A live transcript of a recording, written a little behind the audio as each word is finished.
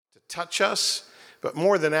touch us. But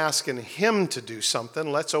more than asking him to do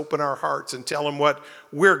something, let's open our hearts and tell him what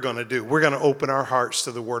we're going to do. We're going to open our hearts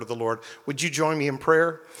to the word of the Lord. Would you join me in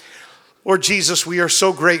prayer? Lord Jesus, we are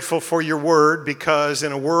so grateful for your word, because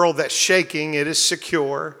in a world that's shaking, it is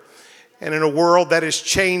secure. And in a world that is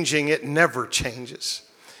changing, it never changes.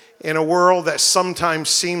 In a world that sometimes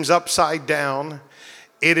seems upside down,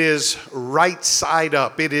 it is right side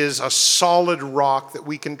up. It is a solid rock that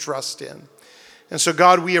we can trust in. And so,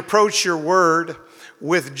 God, we approach your word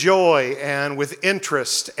with joy and with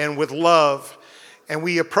interest and with love. And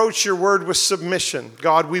we approach your word with submission.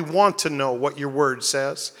 God, we want to know what your word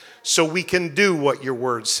says so we can do what your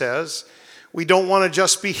word says. We don't want to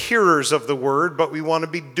just be hearers of the word, but we want to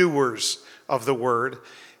be doers of the word.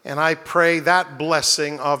 And I pray that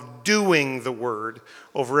blessing of doing the word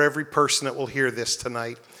over every person that will hear this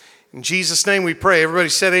tonight. In Jesus' name we pray. Everybody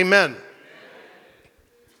said amen.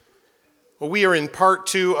 Well, we are in part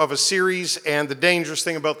 2 of a series, and the dangerous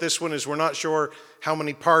thing about this one is we're not sure how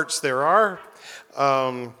many parts there are,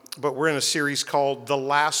 but we're in a series called The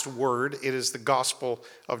Last Word. It is the Gospel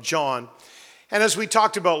of John. And as we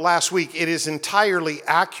talked about last week, it is entirely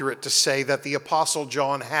accurate to say that the Apostle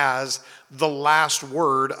John has the last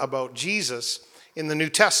word about Jesus in the New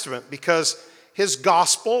Testament, because his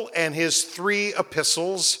gospel and his 3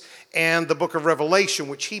 epistles and the book of Revelation,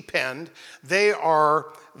 which he penned, they are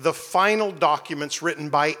the final documents written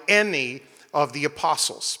by any of the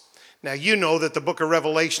apostles. Now, you know that the book of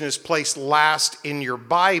Revelation is placed last in your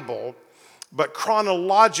Bible, but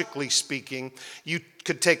chronologically speaking, you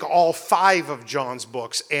could take all 5 of John's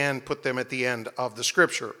books and put them at the end of the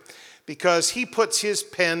scripture, because he puts his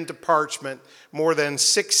pen to parchment more than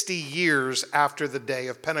 60 years after the day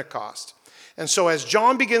of Pentecost. And so as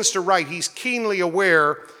John begins to write, he's keenly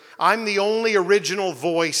aware, I'm the only original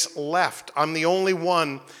voice left. I'm the only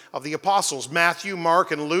one of the apostles. Matthew,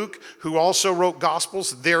 Mark, and Luke, who also wrote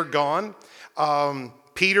Gospels, they're gone.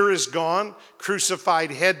 Peter is gone,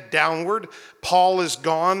 crucified head downward. Paul is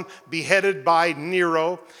gone, beheaded by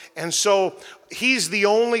Nero. And so he's the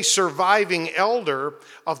only surviving elder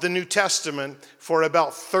of the New Testament for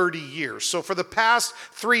about 30 years. So for the past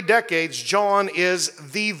 3 decades, John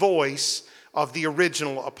is the voice of the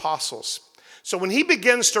original apostles. So when he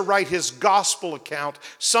begins to write his gospel account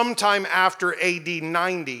sometime after AD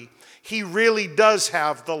 90, he really does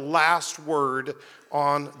have the last word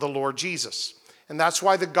on the Lord Jesus. And that's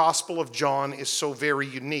why the Gospel of John is so very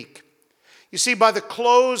unique. You see, by the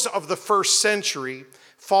close of the 1st century,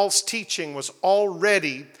 false teaching was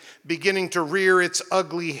already beginning to rear its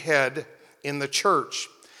ugly head in the church.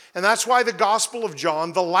 And that's why the Gospel of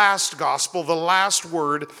John, the last gospel, the last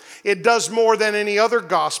word, it does more than any other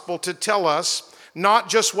gospel to tell us not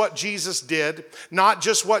just what Jesus did, not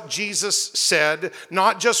just what Jesus said,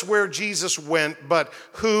 not just where Jesus went, but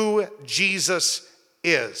who Jesus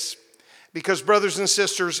is. Because, brothers and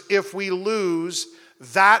sisters, if we lose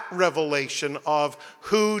that revelation of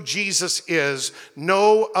who Jesus is,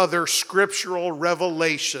 no other scriptural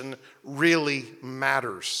revelation really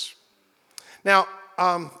matters. Now,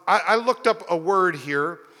 I looked up a word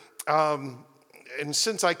here, and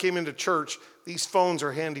since I came into church, these phones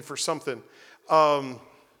are handy for something. Everyone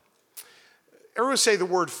say the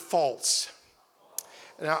word false.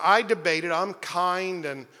 Now, I debated. I'm kind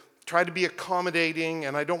and try to be accommodating,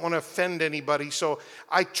 and I don't want to offend anybody, so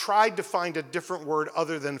I tried to find a different word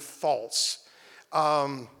other than false.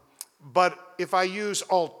 But if I use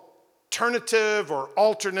alternative or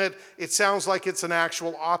alternate, it sounds like it's an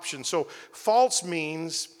actual option. So false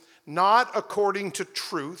means not according to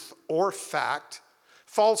truth or fact.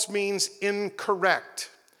 False means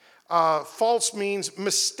incorrect. False means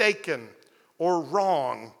mistaken or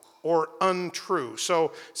wrong or untrue.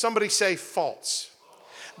 So somebody say false.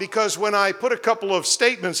 Because when I put a couple of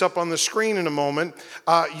statements up on the screen in a moment,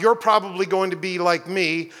 you're probably going to be like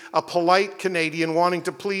me, a polite Canadian wanting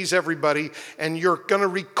to please everybody, and you're going to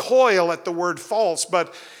recoil at the word false.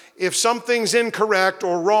 But if something's incorrect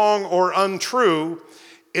or wrong or untrue,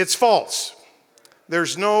 it's false.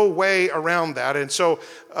 There's no way around that. And so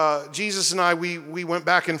Jesus and I, we went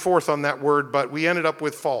back and forth on that word, but we ended up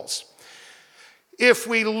with false. If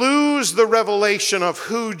we lose the revelation of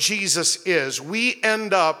who Jesus is, we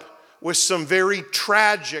end up with some very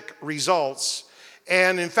tragic results,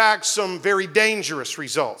 and in fact, some very dangerous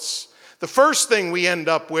results. The first thing we end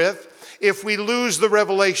up with, if we lose the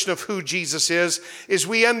revelation of who Jesus is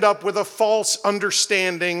we end up with a false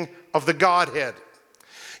understanding of the Godhead.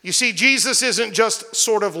 You see, Jesus isn't just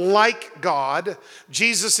sort of like God.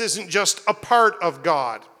 Jesus isn't just a part of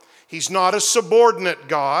God. He's not a subordinate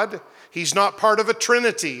God. He's not part of a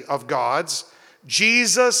trinity of gods.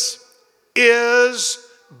 Jesus is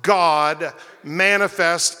God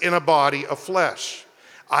manifest in a body of flesh.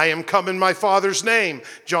 I am come in my Father's name,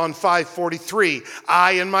 John 5:43.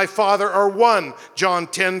 I and my Father are one, John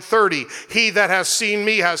 10:30. He that has seen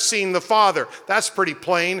me has seen the Father. That's pretty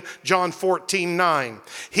plain, John 14:9.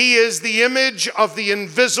 He is the image of the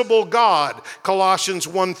invisible God, Colossians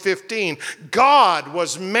 1:15. God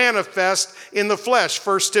was manifest in the flesh,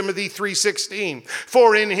 1 Timothy 3:16.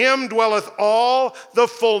 For in him dwelleth all the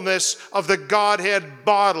fullness of the Godhead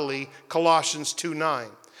bodily, Colossians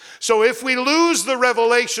 2:9. So if we lose the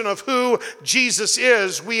revelation of who Jesus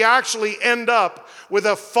is, we actually end up with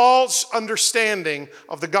a false understanding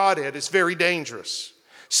of the Godhead. It's very dangerous.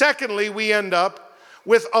 Secondly, we end up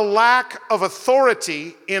with a lack of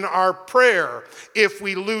authority in our prayer if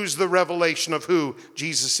we lose the revelation of who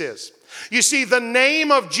Jesus is. You see, the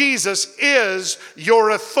name of Jesus is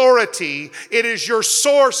your authority. It is your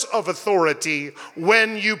source of authority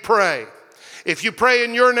when you pray. If you pray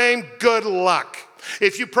in your name, good luck.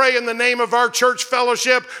 If you pray in the name of our church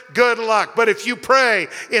fellowship, good luck. But if you pray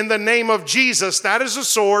in the name of Jesus, that is a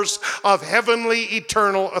source of heavenly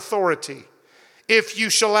eternal authority. If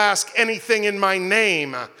you shall ask anything in my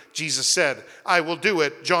name, Jesus said, I will do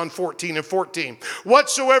it, John 14:14.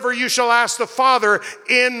 Whatsoever you shall ask the Father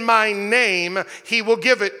in my name, he will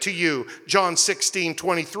give it to you, John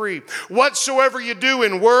 16:23. Whatsoever you do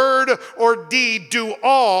in word or deed, do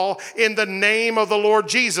all in the name of the Lord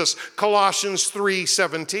Jesus, Colossians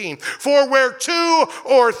 3:17. For where two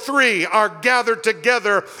or three are gathered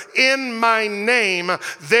together in my name,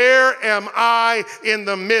 there am I in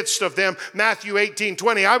the midst of them, Matthew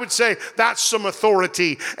 18:20. I would say that's some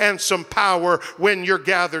authority and some power when you're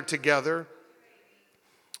gathered together.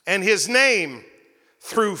 And his name,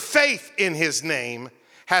 through faith in his name,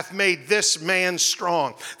 hath made this man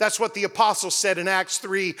strong. That's what the apostles said in Acts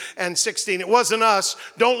 3:16. It wasn't us.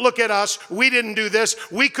 Don't look at us. We didn't do this.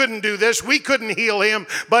 We couldn't do this. We couldn't heal him.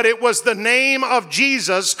 But it was the name of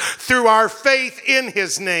Jesus through our faith in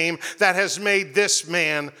his name that has made this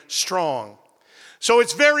man strong. So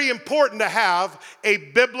it's very important to have a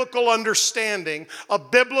biblical understanding, a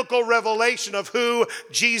biblical revelation of who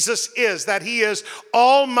Jesus is, that he is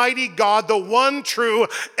Almighty God, the one true,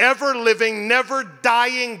 ever-living,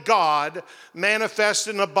 never-dying God manifest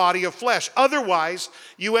in a body of flesh. Otherwise,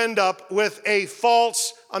 you end up with a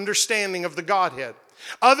false understanding of the Godhead.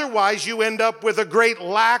 Otherwise, you end up with a great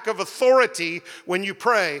lack of authority when you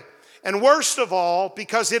pray. And worst of all,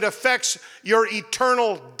 because it affects your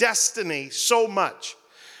eternal destiny so much,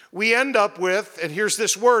 we end up with, and here's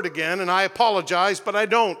this word again, and I apologize, but I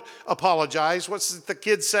don't apologize. What's the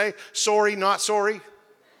kids say? Sorry, not sorry.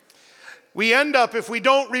 We end up, if we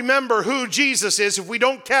don't remember who Jesus is, if we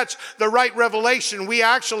don't catch the right revelation, we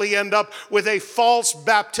actually end up with a false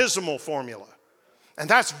baptismal formula. And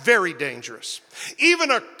that's very dangerous. Even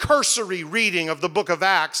a cursory reading of the book of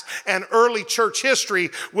Acts and early church history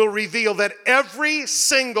will reveal that every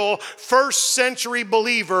single first century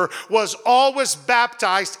believer was always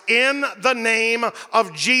baptized in the name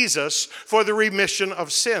of Jesus for the remission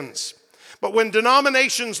of sins. But when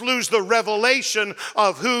denominations lose the revelation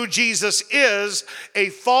of who Jesus is, a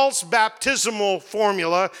false baptismal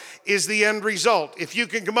formula is the end result. If you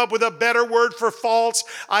can come up with a better word for false,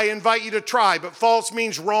 I invite you to try. But false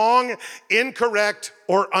means wrong, incorrect,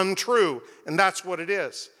 or untrue. And that's what it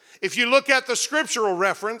is. If you look at the scriptural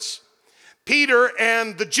reference, Peter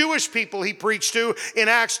and the Jewish people he preached to in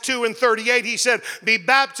Acts 2:38, he said, be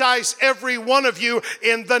baptized every one of you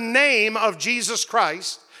in the name of Jesus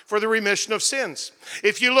Christ for the remission of sins.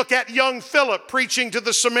 If you look at young Philip preaching to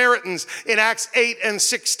the Samaritans in Acts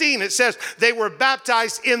 8:16, it says they were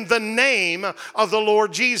baptized in the name of the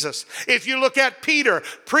Lord Jesus. If you look at Peter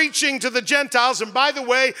preaching to the Gentiles, and by the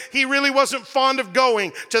way, he really wasn't fond of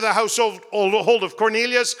going to the household of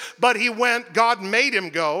Cornelius, but he went, God made him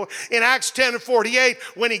go. In Acts 10:48,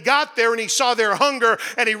 when he got there and he saw their hunger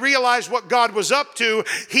and he realized what God was up to,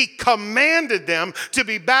 he commanded them to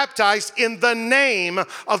be baptized in the name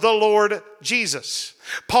of the Lord Jesus.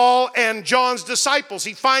 Paul and John's disciples,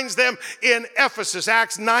 he finds them in Ephesus,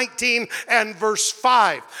 Acts 19 and verse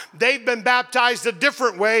 5. They've been baptized a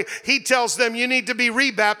different way. He tells them you need to be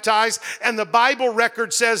rebaptized, and the Bible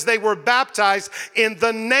record says they were baptized in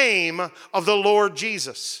the name of the Lord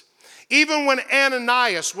Jesus. Even when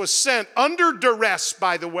Ananias was sent under duress,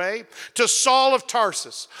 by the way, to Saul of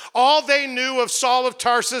Tarsus, all they knew of Saul of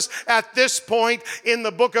Tarsus at this point in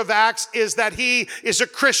the book of Acts is that he is a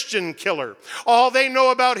Christian killer. All they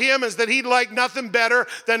know about him is that he'd like nothing better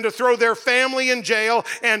than to throw their family in jail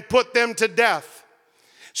and put them to death.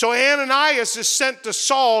 So Ananias is sent to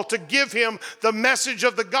Saul to give him the message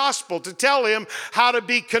of the gospel, to tell him how to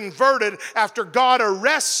be converted after God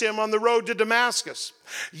arrests him on the road to Damascus.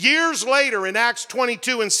 Years later, in Acts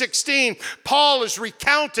 22 and 16, Paul is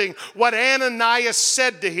recounting what Ananias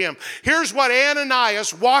said to him. Here's what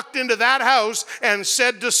Ananias walked into that house and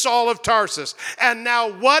said to Saul of Tarsus. And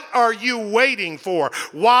now what are you waiting for?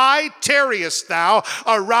 Why tarriest thou?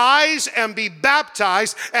 Arise and be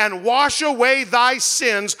baptized and wash away thy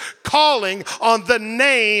sins, calling on the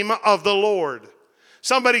name of the Lord.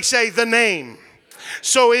 Somebody say the name.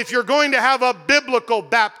 So if you're going to have a biblical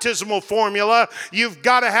baptismal formula, you've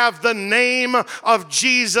got to have the name of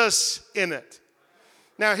Jesus in it.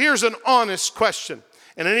 Now, here's an honest question.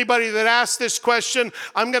 And anybody that asks this question,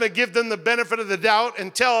 I'm going to give them the benefit of the doubt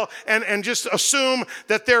and just assume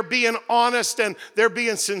that they're being honest and they're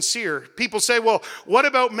being sincere. People say, well, what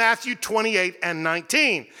about Matthew 28 and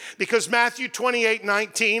 19? Because Matthew 28,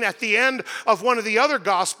 19, at the end of one of the other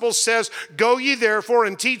gospels says, go ye therefore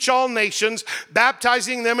and teach all nations,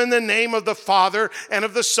 baptizing them in the name of the Father and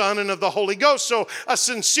of the Son and of the Holy Ghost. So a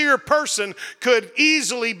sincere person could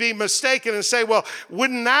easily be mistaken and say, well,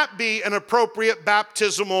 wouldn't that be an appropriate baptismal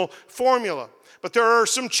formula? But there are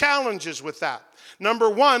some challenges with that. Number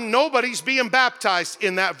one, nobody's being baptized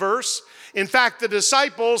in that verse. In fact, the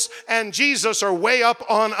disciples and Jesus are way up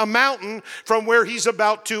on a mountain from where he's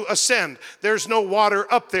about to ascend. There's no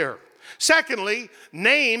water up there. Secondly,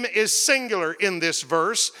 name is singular in this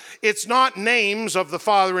verse. It's not names of the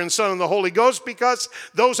Father and Son and the Holy Ghost, because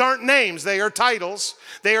those aren't names. They are titles.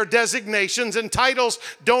 They are designations, and titles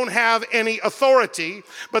don't have any authority.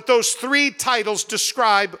 But those three titles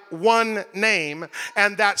describe one name,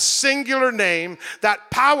 and that singular name,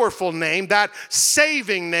 that powerful name, that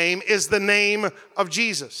saving name is the name of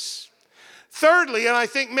Jesus. Thirdly, and I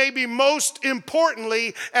think maybe most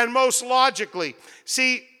importantly and most logically,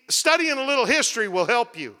 see, studying a little history will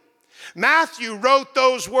help you. Matthew wrote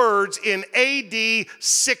those words in AD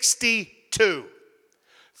 62,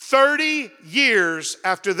 30 years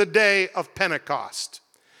after the day of Pentecost.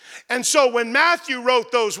 And so when Matthew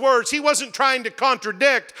wrote those words, he wasn't trying to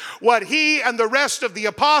contradict what he and the rest of the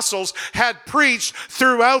apostles had preached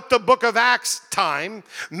throughout the book of Acts time.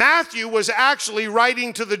 Matthew was actually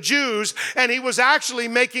writing to the Jews, and he was actually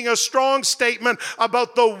making a strong statement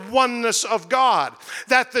about the oneness of God.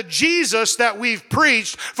 That the Jesus that we've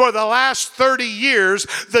preached for the last 30 years,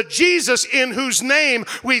 the Jesus in whose name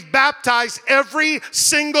we've baptized every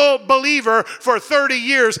single believer for 30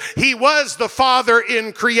 years, he was the Father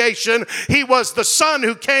in creation. He was the Son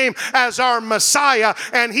who came as our Messiah,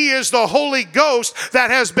 and he is the Holy Ghost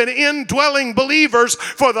that has been indwelling believers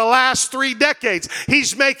for the last 3 decades.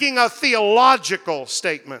 He's making a theological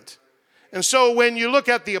statement. And so when you look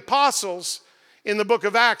at the apostles in the book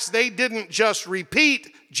of Acts, they didn't just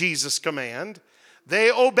repeat Jesus' command,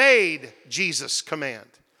 they obeyed Jesus' command.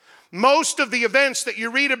 Most of the events that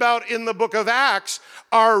you read about in the book of Acts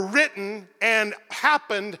are written and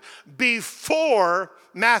happened before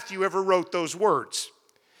Matthew ever wrote those words.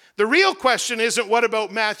 The real question isn't what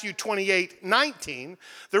about Matthew 28, 19.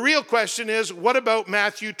 The real question is what about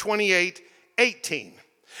Matthew 28, 18.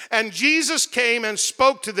 And Jesus came and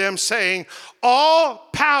spoke to them saying, all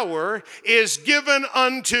power is given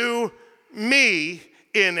unto me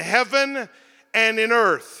in heaven and in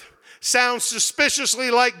earth. Sounds suspiciously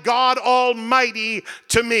like God Almighty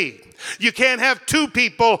to me. You can't have two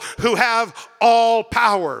people who have all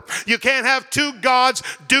power. You can't have two gods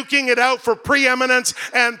duking it out for preeminence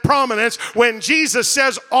and prominence. When Jesus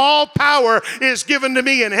says all power is given to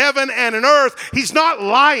me in heaven and in earth, he's not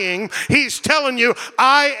lying. He's telling you,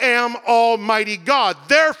 I am Almighty God.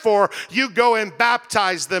 Therefore, you go and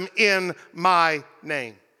baptize them in my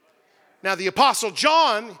name. Now, the Apostle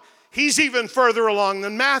John, he's even further along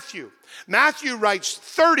than Matthew. Matthew writes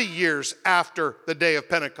 30 years after the day of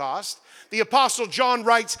Pentecost. The Apostle John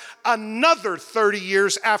writes another 30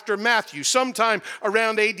 years after Matthew, sometime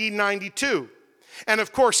around AD 92. And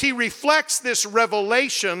of course, he reflects this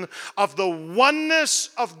revelation of the oneness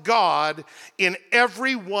of God in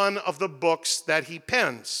every one of the books that he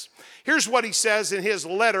pens. Here's what he says in his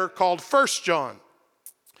letter called 1 John.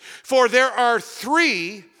 For there are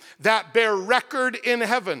three that bear record in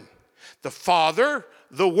heaven: the Father,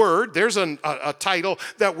 the Word. There's a title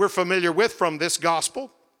that we're familiar with from this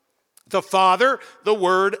gospel. The Father, the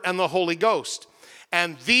Word, and the Holy Ghost.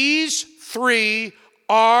 And these three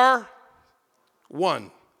are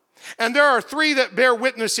one. And there are three that bear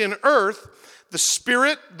witness in earth: the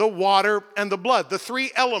Spirit, the water, and the blood. The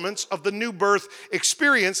three elements of the new birth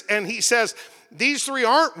experience. And he says these three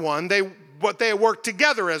aren't one, but they work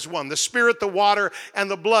together as one. The Spirit, the water, and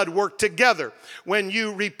the blood work together. When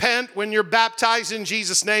you repent, when you're baptized in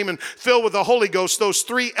Jesus' name and filled with the Holy Ghost, those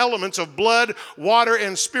three elements of blood, water,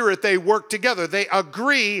 and Spirit, they work together. They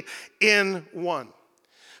agree in one.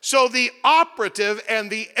 So the operative and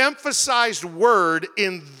the emphasized word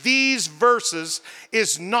in these verses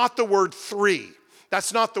is not the word three.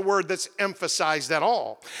 That's not the word that's emphasized at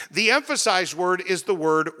all. The emphasized word is the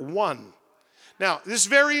word one. Now, this is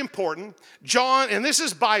very important. John, and this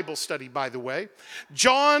is Bible study, by the way,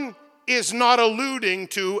 John is not alluding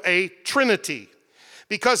to a Trinity.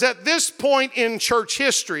 Because at this point in church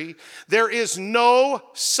history, there is no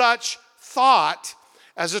such thought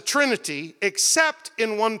as a Trinity except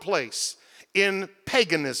in one place, in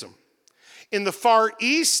paganism. In the Far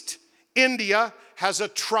East, India has a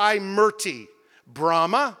Trimurti,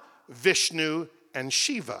 Brahma, Vishnu, and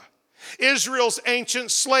Shiva. Israel's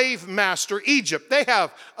ancient slave master, Egypt, they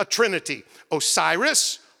have a Trinity,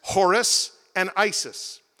 Osiris, Horus, and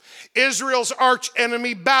Isis. Israel's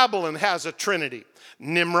archenemy, Babylon, has a Trinity,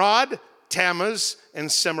 Nimrod, Tammuz,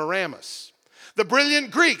 and Semiramis. The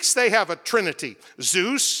brilliant Greeks, they have a Trinity,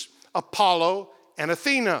 Zeus, Apollo, and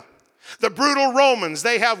Athena. The brutal Romans,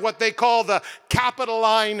 they have what they call the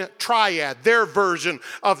Capitoline Triad, their version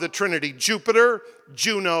of the Trinity, Jupiter,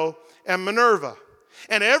 Juno, and Minerva.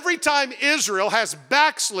 And every time Israel has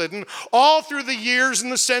backslidden all through the years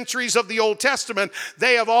and the centuries of the Old Testament,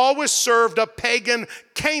 they have always served a pagan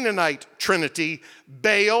Canaanite Trinity,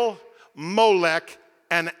 Baal, Molech,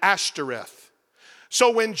 and Ashtoreth. So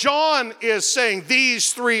when John is saying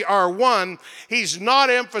these three are one, he's not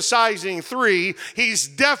emphasizing three. He's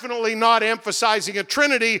definitely not emphasizing a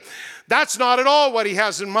Trinity. That's not at all what he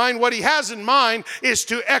has in mind. What he has in mind is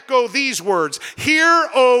to echo these words. Hear,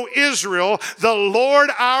 O Israel, the Lord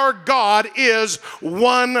our God is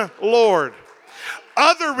one Lord.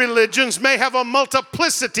 Other religions may have a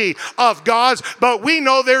multiplicity of gods, but we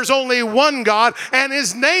know there's only one God, and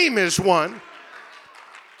his name is one.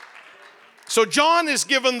 So John is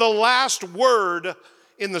given the last word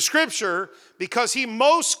in the scripture because he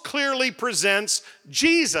most clearly presents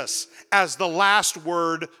Jesus as the last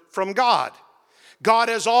word from God. God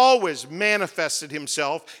has always manifested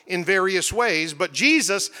himself in various ways, but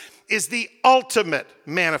Jesus is the ultimate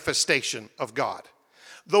manifestation of God.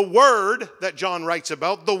 The Word that John writes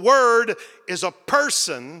about, the Word is a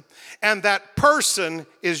person, and that person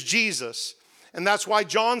is Jesus. And that's why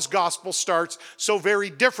John's gospel starts so very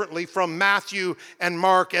differently from Matthew and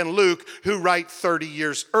Mark and Luke, who write 30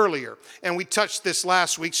 years earlier. And we touched this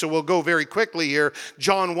last week, so we'll go very quickly here.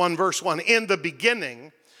 John 1, verse 1. In the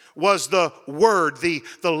beginning was the Word, the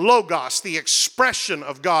Logos, the expression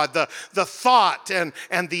of God, the thought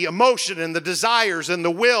and the emotion and the desires and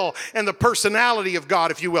the will and the personality of God,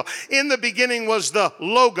 if you will. In the beginning was the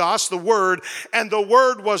Logos, the Word, and the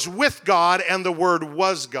Word was with God, and the Word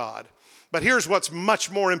was God. But here's what's much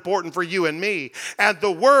more important for you and me. And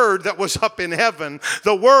the Word that was up in heaven,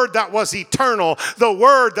 the Word that was eternal, the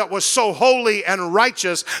Word that was so holy and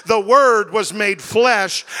righteous, the Word was made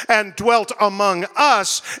flesh and dwelt among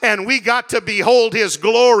us, and we got to behold his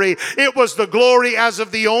glory. It was the glory as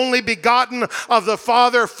of the only begotten of the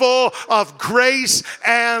Father, full of grace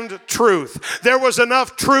and truth. There was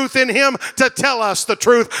enough truth in him to tell us the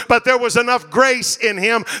truth, but there was enough grace in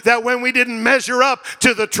him that when we didn't measure up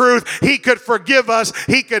to the truth, he could forgive us,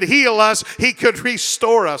 he could heal us, he could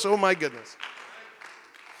restore us. Oh my goodness.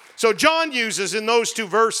 So John uses in those two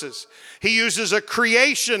verses, he uses a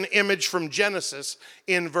creation image from Genesis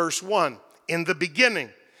in verse 1, in the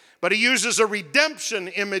beginning. But he uses a redemption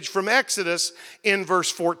image from Exodus in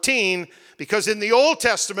verse 14, because in the Old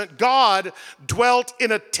Testament, God dwelt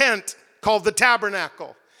in a tent called the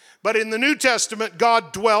tabernacle. But in the New Testament,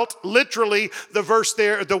 God dwelt, literally,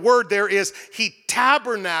 the word there is, he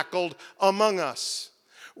tabernacled among us.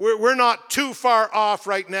 We're not too far off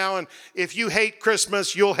right now, and if you hate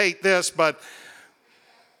Christmas, you'll hate this, but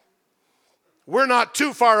we're not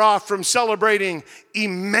too far off from celebrating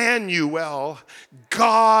Emmanuel,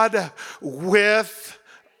 God with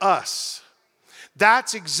us.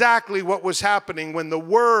 That's exactly what was happening when the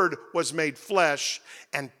Word was made flesh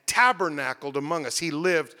and tabernacled among us. He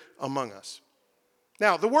lived among us.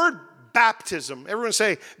 Now, the word baptism, everyone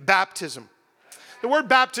say baptism. The word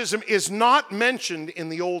baptism is not mentioned in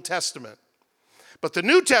the Old Testament, but the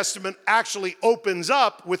New Testament actually opens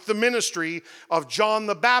up with the ministry of John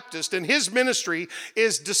the Baptist, and his ministry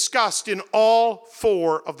is discussed in all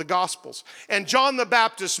four of the Gospels. And John the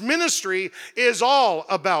Baptist's ministry is all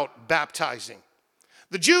about baptizing.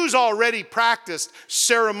 The Jews already practiced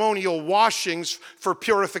ceremonial washings for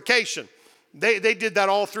purification. They did that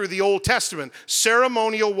all through the Old Testament.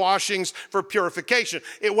 Ceremonial washings for purification.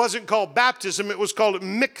 It wasn't called baptism, it was called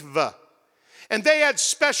mikveh. And they had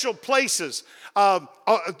special places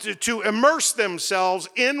to immerse themselves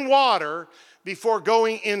in water before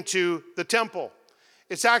going into the temple.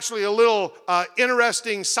 It's actually a little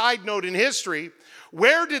interesting side note in history.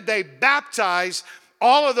 Where did they baptize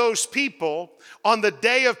all of those people on the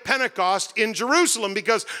day of Pentecost in Jerusalem?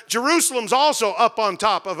 Because Jerusalem's also up on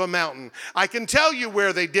top of a mountain. I can tell you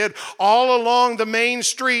where they did. All along the main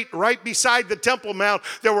street, right beside the Temple Mount,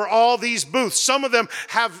 there were all these booths. Some of them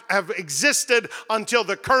have existed until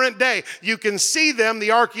the current day. You can see them.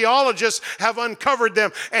 The archaeologists have uncovered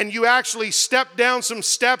them. And you actually step down some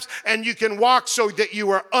steps and you can walk so that you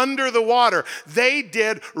are under the water. They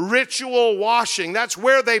did ritual washing. That's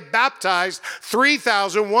where they baptized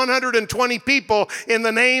 3,120 people in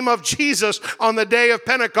the name of Jesus on the day of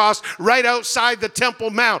Pentecost right outside the Temple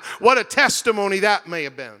Mount. What a testimony that may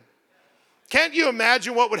have been. Can't you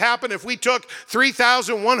imagine what would happen if we took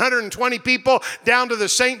 3,120 people down to the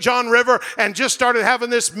St. John River and just started having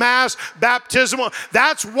this mass baptismal?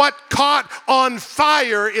 That's what caught on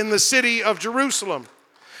fire in the city of Jerusalem.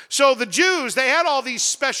 So the Jews, they had all these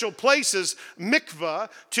special places, mikveh,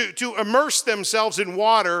 to immerse themselves in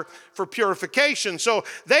water for purification. So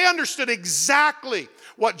they understood exactly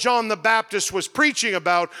what John the Baptist was preaching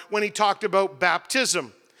about when he talked about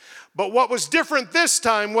baptism. But what was different this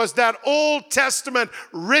time was that Old Testament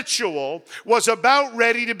ritual was about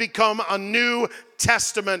ready to become a New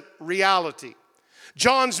Testament reality.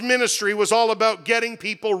 John's ministry was all about getting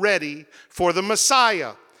people ready for the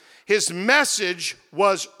Messiah. His message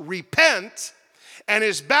was repent, and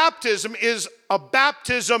his baptism is a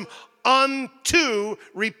baptism unto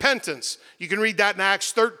repentance. You can read that in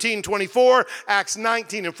Acts 13:24, Acts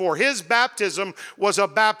 19:4. His baptism was a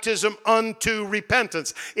baptism unto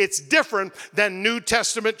repentance. It's different than New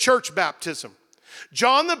Testament church baptism.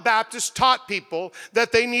 John the Baptist taught people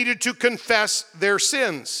that they needed to confess their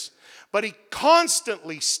sins, but he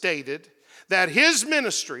constantly stated that his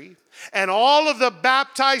ministry and all of the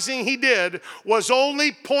baptizing he did was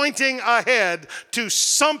only pointing ahead to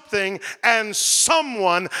something and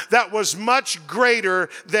someone that was much greater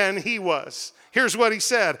than he was. Here's what he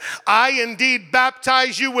said: I indeed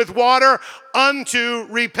baptize you with water unto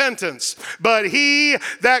repentance, but he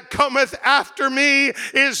that cometh after me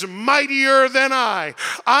is mightier than I.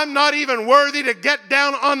 I'm not even worthy to get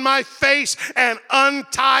down on my face and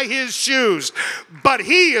untie his shoes, but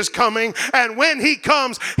he is coming, and when he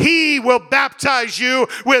comes, he will baptize you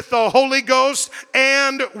with the Holy Ghost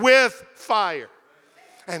and with fire.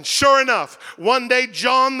 And sure enough, one day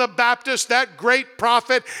John the Baptist, that great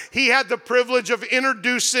prophet, he had the privilege of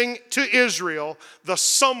introducing to Israel the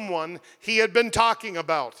someone he had been talking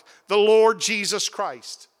about, the Lord Jesus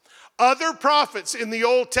Christ. Other prophets in the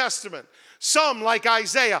Old Testament, some like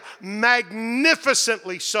Isaiah,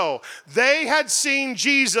 magnificently so, they had seen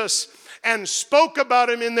Jesus and spoke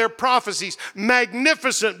about him in their prophecies.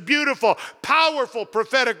 Magnificent, beautiful, powerful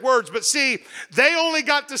prophetic words. But see, they only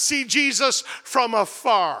got to see Jesus from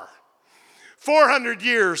afar. 400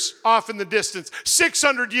 years off in the distance,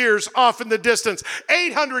 600 years off in the distance,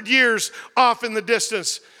 800 years off in the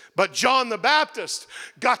distance. But John the Baptist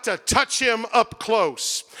got to touch him up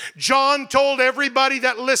close. John told everybody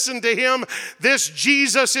that listened to him, this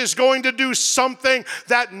Jesus is going to do something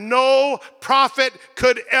that no prophet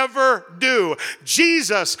could ever do.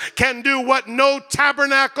 Jesus can do what no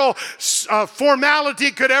tabernacle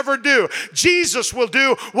formality could ever do. Jesus will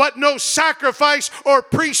do what no sacrifice or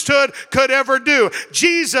priesthood could ever do.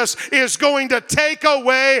 Jesus is going to take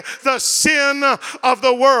away the sin of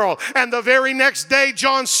the world. And the very next day,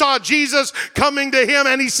 John saw Jesus coming to him,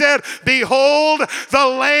 and he said, behold, the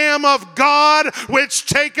Lamb of God, which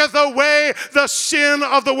taketh away the sin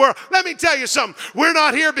of the world. Let me tell you something. We're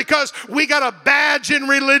not here because we got a badge in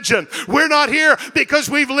religion. We're not here because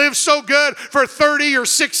we've lived so good for 30 or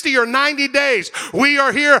 60 or 90 days. We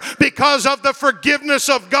are here because of the forgiveness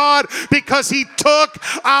of God, because he took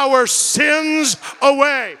our sins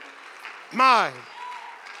away.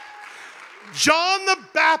 John the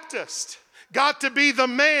Baptist got to be the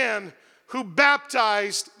man who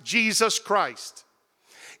baptized Jesus Christ.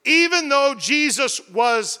 Even though Jesus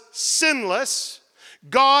was sinless,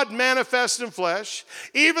 God manifest in flesh,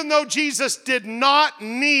 even though Jesus did not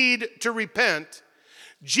need to repent,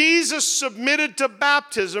 Jesus submitted to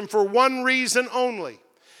baptism for one reason only.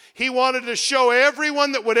 He wanted to show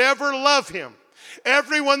everyone that would ever love him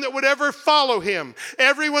Everyone that would ever follow him,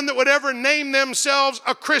 everyone that would ever name themselves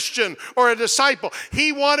a Christian or a disciple,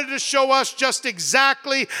 he wanted to show us just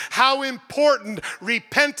exactly how important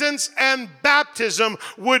repentance and baptism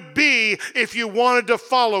would be if you wanted to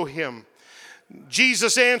follow him.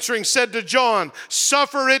 Jesus answering said to John,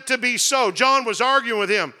 "Suffer it to be so." John was arguing with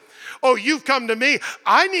him. "Oh, you've come to me.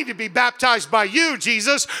 I need to be baptized by you,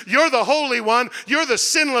 Jesus. You're the Holy One. You're the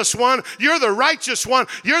sinless one. You're the righteous one.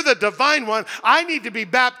 You're the divine one. I need to be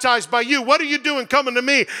baptized by you. What are you doing coming to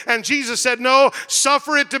me?" And Jesus said, "No,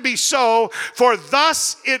 suffer it to be so, for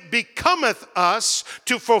thus it becometh us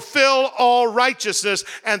to fulfill all righteousness."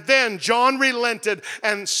 And then John relented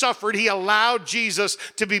and suffered. He allowed Jesus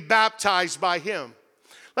to be baptized by him.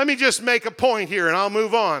 Let me just make a point here and I'll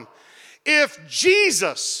move on. If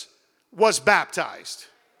Jesus was baptized,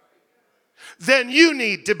 then you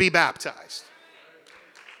need to be baptized.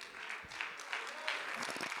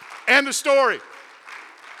 End of story.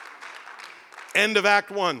 End of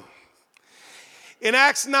Act 1. In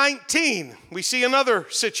Acts 19, we see another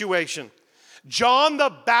situation. John the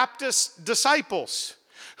Baptist's disciples,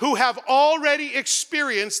 who have already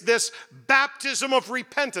experienced this baptism of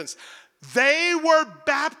repentance, they were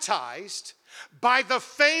baptized by the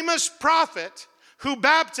famous prophet who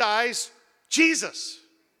baptized Jesus.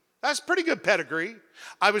 That's pretty good pedigree.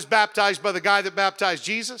 I was baptized by the guy that baptized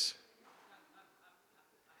Jesus.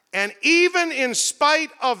 And even in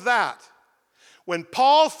spite of that, when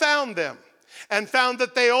Paul found them and found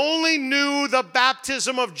that they only knew the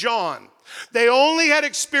baptism of John, they only had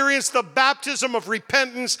experienced the baptism of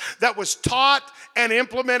repentance that was taught and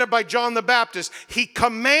implemented by John the Baptist, he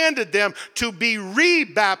commanded them to be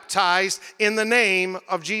re-baptized in the name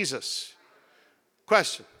of Jesus.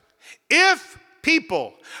 Question: if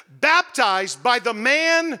people baptized by the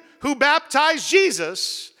man who baptized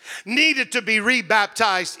Jesus needed to be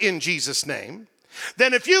re-baptized in Jesus' name,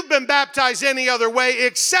 then if you've been baptized any other way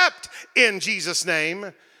except in Jesus'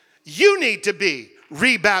 name, you need to be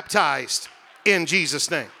re-baptized in Jesus'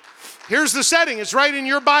 name. Here's the setting. It's right in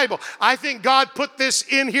your Bible. I think God put this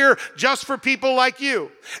in here just for people like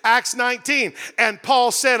you. Acts 19. "And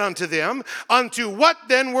Paul said unto them, Unto what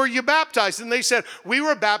then were you baptized? And they said, We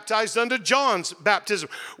were baptized unto John's baptism.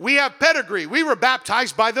 We have pedigree. We were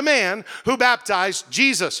baptized by the man who baptized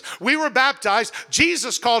Jesus. We were baptized.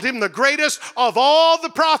 Jesus called him the greatest of all the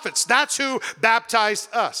prophets. That's who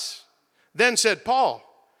baptized us." Then said Paul,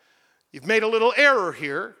 "You've made a little error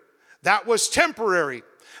here. That was temporary.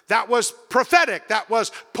 That was prophetic. That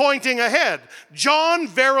was pointing ahead. John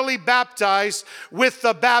verily baptized with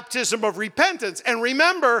the baptism of repentance." And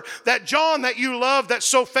remember that John that you love, that's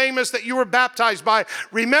so famous that you were baptized by,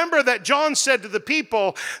 remember that John said to the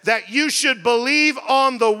people that you should believe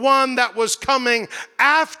on the one that was coming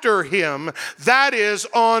after him, that is,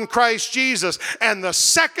 on Christ Jesus. And the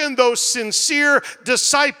second those sincere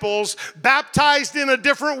disciples, baptized in a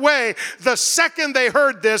different way, the second they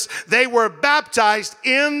heard this, they were baptized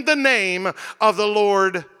in the name of the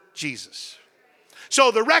Lord Jesus. So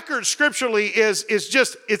the record scripturally is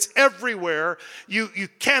just, it's everywhere. You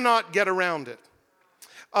cannot get around it.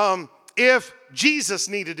 If Jesus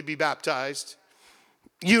needed to be baptized,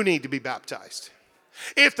 you need to be baptized.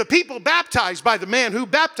 If the people baptized by the man who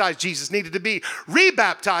baptized Jesus needed to be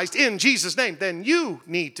rebaptized in Jesus' name, then you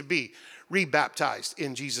need to be rebaptized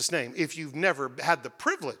in Jesus' name if you've never had the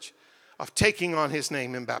privilege of taking on his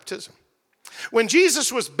name in baptism. When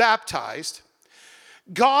Jesus was baptized,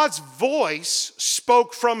 God's voice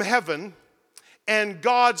spoke from heaven, and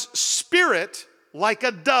God's Spirit, like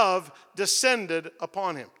a dove, descended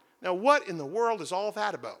upon him. Now, what in the world is all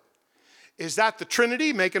that about? Is that the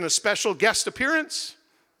Trinity making a special guest appearance?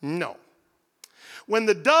 No. When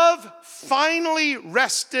the dove finally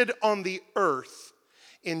rested on the earth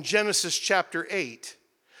in Genesis chapter 8,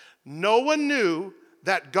 Noah knew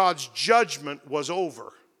that God's judgment was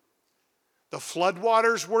over. The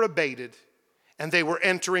floodwaters were abated, and they were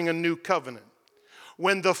entering a new covenant.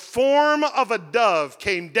 When the form of a dove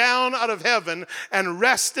came down out of heaven and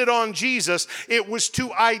rested on Jesus, it was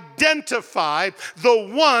to identify the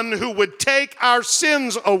one who would take our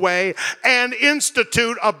sins away and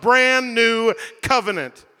institute a brand new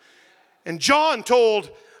covenant. And God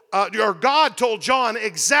told John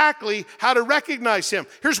exactly how to recognize him.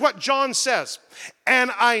 Here's what John says: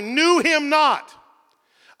 "And I knew him not."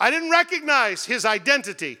 I didn't recognize his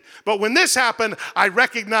identity, but when this happened, I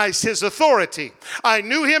recognized his authority. "I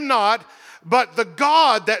knew him not, But the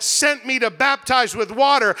God that sent me to baptize with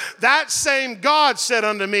water, that same God said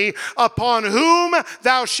unto me, upon whom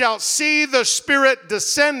thou shalt see the Spirit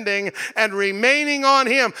descending and remaining on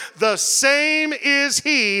him, the same is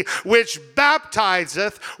he which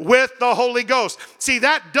baptizeth with the Holy Ghost. See,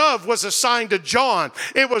 that dove was assigned to John.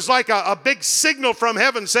 It was like a big signal from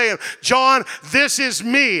heaven saying, John, this is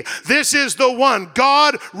me. This is the one,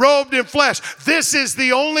 God robed in flesh. This is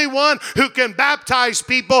the only one who can baptize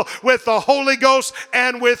people with the Holy Ghost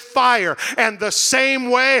and with fire. And the same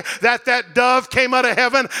way that dove came out of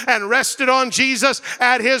heaven and rested on Jesus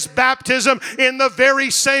at his baptism, in the very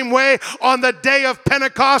same way on the day of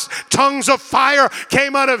Pentecost, tongues of fire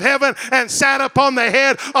came out of heaven and sat upon the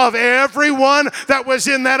head of everyone that was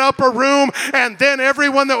in that upper room. And then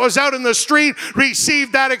everyone that was out in the street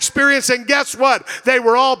received that experience. And guess what? They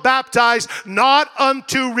were all baptized, not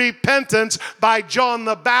unto repentance by John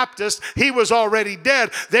the Baptist. He was already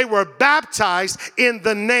dead. They were baptized in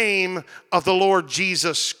the name of the Lord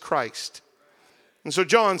Jesus Christ. And so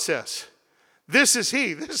John says, this is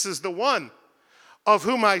he, this is the one of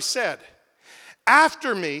whom I said,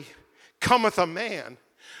 after me cometh a man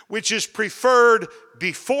which is preferred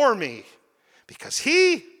before me, because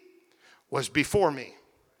he was before me.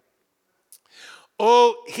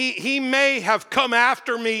 Oh, he may have come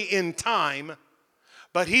after me in time,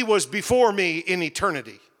 but he was before me in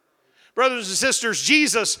eternity. Brothers and sisters,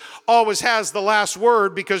 Jesus always has the last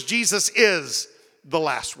word because Jesus is the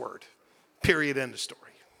last word. Period, end of story.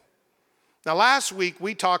 Now, last week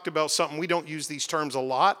we talked about something, we don't use these terms a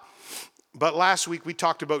lot, but last week we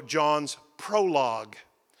talked about John's prologue.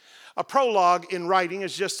 A prologue in writing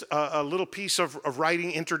is just a little piece of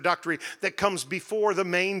writing, introductory, that comes before the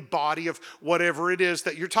main body of whatever it is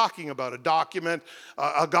that you're talking about, a document,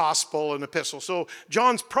 a gospel, an epistle. So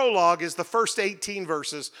John's prologue is the first 18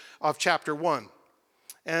 verses of chapter 1.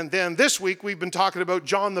 And then this week we've been talking about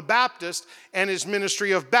John the Baptist and his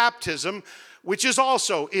ministry of baptism, which is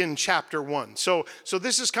also in chapter 1. So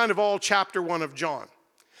this is kind of all chapter 1 of John.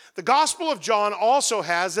 The Gospel of John also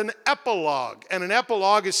has an epilogue, and an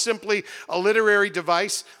epilogue is simply a literary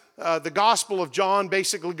device. The Gospel of John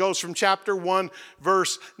basically goes from chapter 1,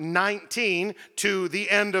 verse 19 to the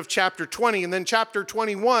end of chapter 20, and then chapter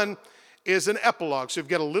 21 is an epilogue. So you've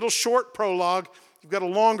got a little short prologue, you've got a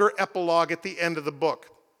longer epilogue at the end of the book.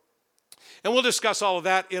 And we'll discuss all of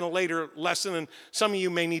that in a later lesson, and some of you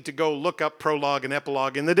may need to go look up prologue and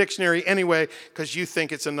epilogue in the dictionary anyway, because you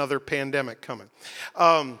think it's another pandemic coming.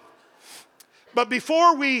 But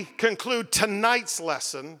before we conclude tonight's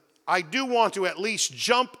lesson, I do want to at least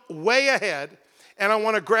jump way ahead, and I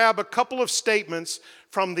want to grab a couple of statements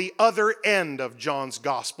from the other end of John's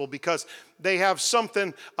gospel, because they have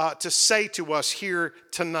something to say to us here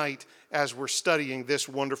tonight as we're studying this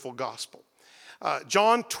wonderful gospel.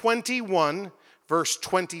 John 21, verse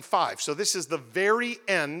 25. So this is the very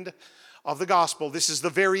end of the gospel. This is the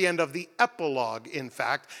very end of the epilogue, in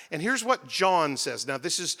fact. And here's what John says. Now,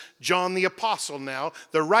 this is John the Apostle now,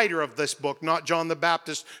 the writer of this book, not John the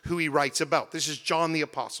Baptist, who he writes about. This is John the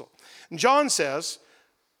Apostle. And John says,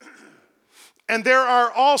 and there are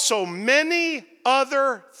also many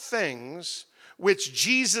other things which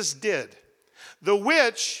Jesus did, the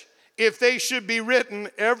which, if they should be written,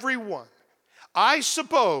 every one, I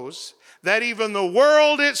suppose that even the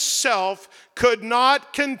world itself could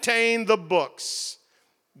not contain the books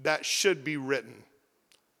that should be written.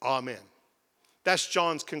 Amen. That's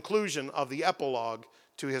John's conclusion of the epilogue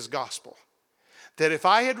to his gospel. That if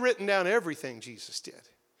I had written down everything Jesus did,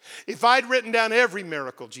 if I'd written down every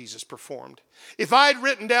miracle Jesus performed, if I'd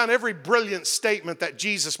written down every brilliant statement that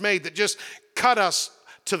Jesus made that just cut us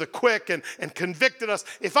to the quick and convicted us,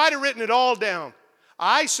 if I'd have written it all down,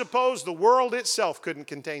 I suppose the world itself couldn't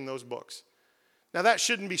contain those books. Now that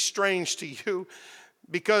shouldn't be strange to you,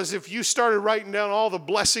 because if you started writing down all the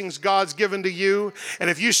blessings God's given to you, and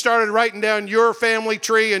if you started writing down your family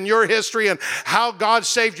tree and your history and how God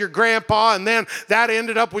saved your grandpa, and then that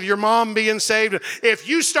ended up with your mom being saved, if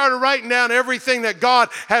you started writing down everything that God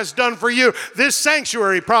has done for you, this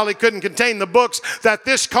sanctuary probably couldn't contain the books that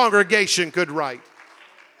this congregation could write.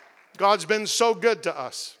 God's been so good to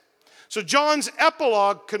us. So John's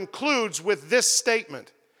epilogue concludes with this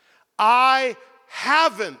statement: I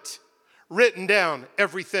haven't written down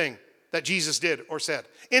everything that Jesus did or said.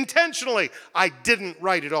 Intentionally, I didn't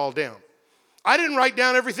write it all down. I didn't write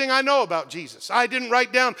down everything I know about Jesus. I didn't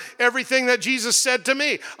write down everything that Jesus said to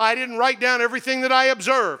me. I didn't write down everything that I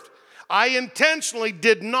observed. I intentionally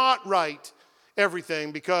did not write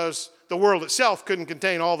everything because the world itself couldn't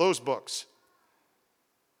contain all those books.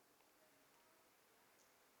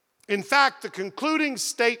 In fact, the concluding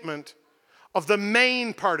statement of the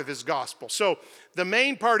main part of his gospel. So the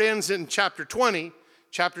main part ends in chapter 20.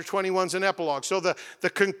 Chapter 21 is an epilogue. So the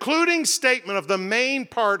concluding statement of the main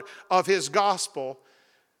part of his gospel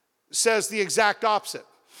says the exact opposite.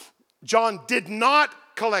 John did not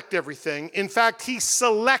collect everything. In fact, he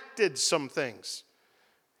selected some things.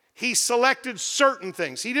 He selected certain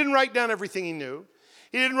things. He didn't write down everything he knew.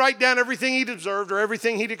 He didn't write down everything he'd observed or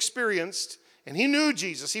everything he'd experienced. And he knew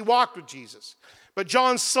Jesus. He walked with Jesus. But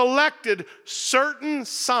John selected certain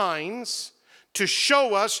signs to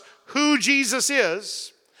show us who Jesus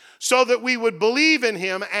is so that we would believe in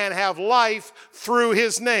him and have life through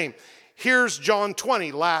his name. Here's John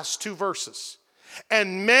 20, last two verses.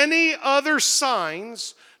 And many other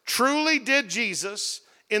signs truly did Jesus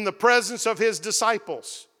in the presence of his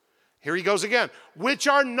disciples. Here he goes again, which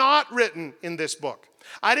are not written in this book.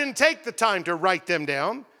 I didn't take the time to write them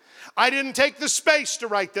down. I didn't take the space to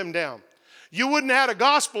write them down. You wouldn't have had a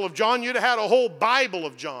gospel of John, you'd have had a whole Bible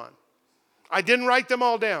of John. I didn't write them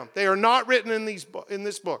all down. They are not written in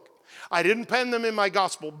this book. I didn't pen them in my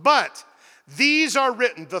gospel, but these are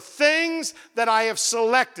written, the things that I have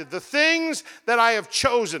selected, the things that I have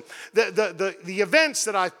chosen, the events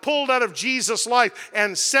that I've pulled out of Jesus' life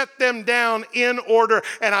and set them down in order,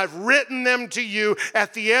 and I've written them to you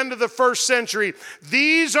at the end of the first century.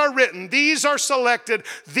 These are written, these are selected,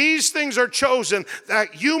 these things are chosen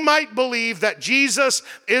that you might believe that Jesus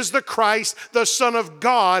is the Christ, the Son of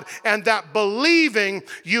God, and that believing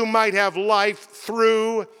you might have life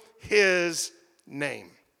through his name.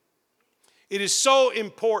 It is so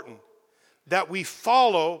important that we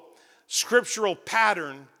follow scriptural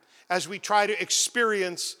pattern as we try to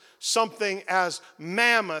experience something as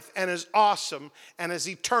mammoth and as awesome and as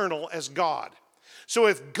eternal as God. So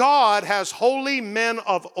if God has holy men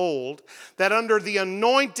of old that under the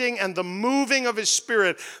anointing and the moving of his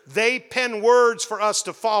Spirit, they pen words for us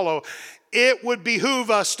to follow, it would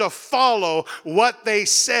behoove us to follow what they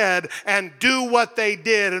said and do what they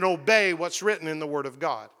did and obey what's written in the Word of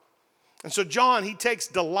God. And so John, he takes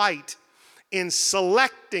delight in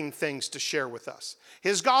selecting things to share with us.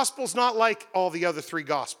 His gospel's not like all the other three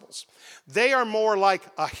gospels. They are more like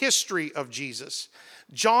a history of Jesus.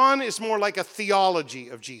 John is more like a theology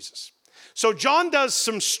of Jesus. So John does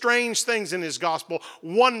some strange things in his gospel,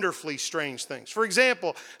 wonderfully strange things. For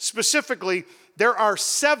example, specifically, there are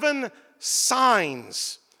 7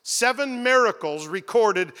 signs, 7 miracles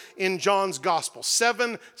recorded in John's gospel.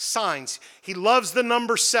 7 signs. He loves the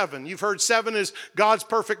number 7. You've heard 7 is God's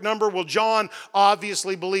perfect number. Well, John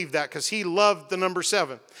obviously believed that because he loved the number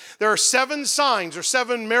 7. There are 7 signs or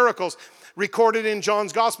 7 miracles recorded in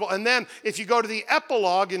John's gospel. And then if you go to the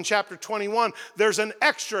epilogue in chapter 21, there's an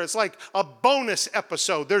extra. It's like a bonus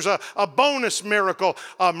episode. There's a bonus miracle,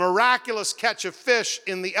 a miraculous catch of fish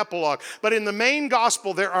in the epilogue. But in the main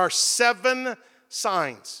gospel, there are 7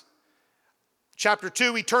 signs. Chapter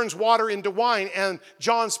 2, he turns water into wine, and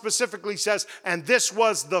John specifically says, and this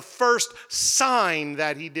was the first sign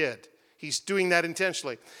that he did. He's doing that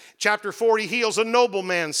intentionally. Chapter 4, he heals a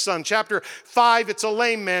nobleman's son. Chapter 5, it's a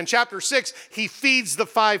lame man. Chapter 6, he feeds the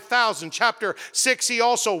 5,000. Chapter 6, he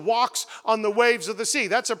also walks on the waves of the sea.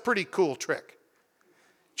 That's a pretty cool trick.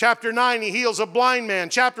 Chapter 9, he heals a blind man.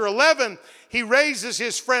 Chapter 11, he raises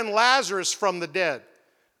his friend Lazarus from the dead.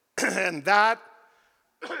 And that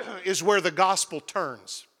is where the gospel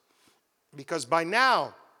turns. Because by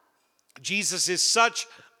now, Jesus is such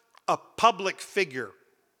a public figure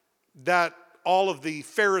that all of the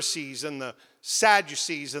Pharisees and the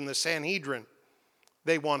Sadducees and the Sanhedrin,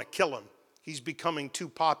 they want to kill him. He's becoming too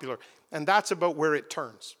popular. And that's about where it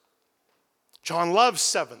turns. John loves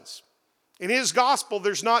 7s. In his gospel,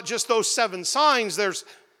 there's not just those 7 signs, there's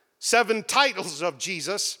 7 titles of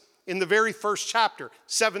Jesus in the very first chapter.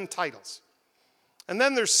 7 titles. And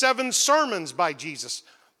then there's 7 sermons by Jesus.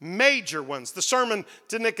 Major ones. The sermon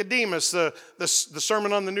to Nicodemus, the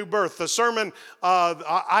sermon on the new birth, the sermon,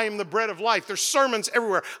 I am the bread of life. There's sermons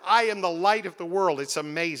everywhere. I am the light of the world. It's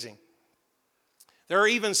amazing. There are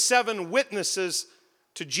even 7 witnesses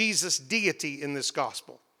to Jesus' deity in this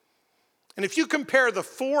gospel. And if you compare the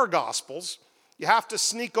 4 gospels, you have to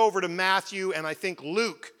sneak over to Matthew and I think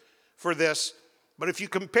Luke for this. But if you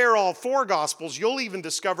compare all 4 gospels, you'll even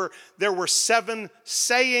discover there were 7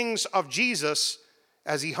 sayings of Jesus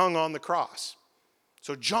as he hung on the cross.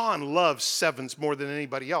 So John loves 7s more than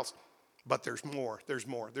anybody else. But there's more. There's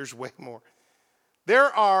way more.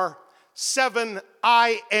 There are 7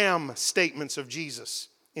 I am statements of Jesus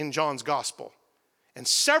in John's gospel. And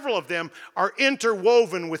several of them are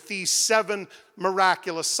interwoven with these 7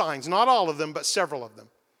 miraculous signs. Not all of them, but several of them.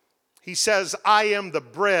 He says, I am the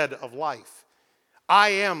bread of life. I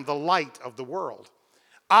am the light of the world.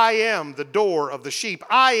 I am the door of the sheep.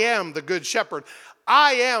 I am the good shepherd.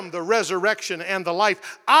 I am the resurrection and the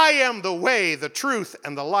life. I am the way, the truth,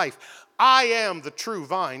 and the life. I am the true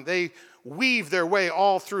vine. They weave their way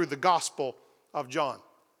all through the Gospel of John.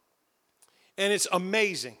 And it's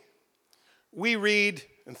amazing. We read,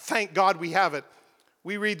 and thank God we have it,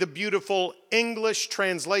 we read the beautiful English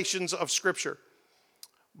translations of Scripture.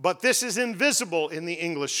 But this is invisible in the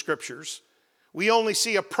English Scriptures. We only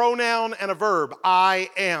see a pronoun and a verb, I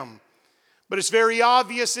am. But it's very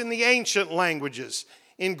obvious in the ancient languages.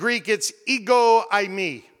 In Greek, it's ego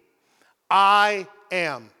eimi. I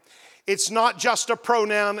am. It's not just a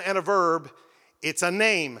pronoun and a verb, it's a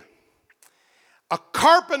name. A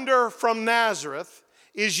carpenter from Nazareth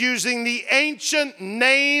is using the ancient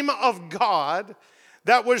name of God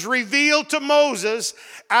that was revealed to Moses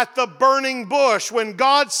at the burning bush when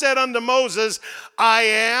God said unto Moses, I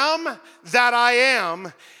am that I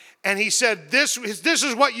am. And he said, this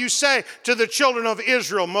is what you say to the children of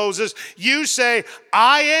Israel, Moses. You say,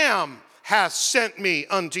 I am hath sent me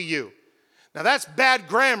unto you. Now that's bad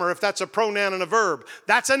grammar if that's a pronoun and a verb.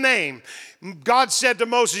 That's a name. God said to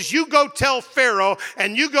Moses, you go tell Pharaoh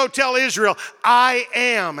and you go tell Israel, I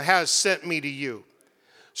am has sent me to you.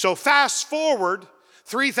 So fast forward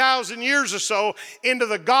 3,000 years or so into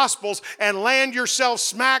the Gospels and land yourself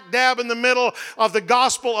smack dab in the middle of the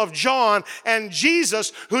Gospel of John, and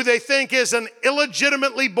Jesus, who they think is an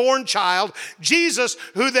illegitimately born child, Jesus,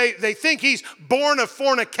 who they think he's born of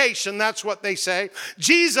fornication, that's what they say,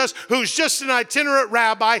 Jesus, who's just an itinerant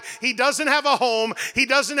rabbi, he doesn't have a home, he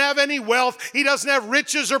doesn't have any wealth, he doesn't have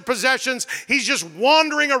riches or possessions, he's just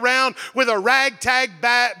wandering around with a ragtag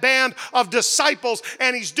band of disciples,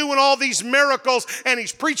 and he's doing all these miracles, and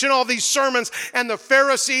he's preaching all these sermons, and the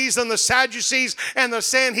Pharisees and the Sadducees and the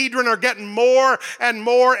Sanhedrin are getting more and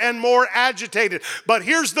more and more agitated. But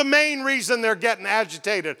here's the main reason they're getting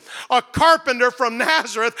agitated. A carpenter from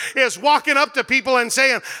Nazareth is walking up to people and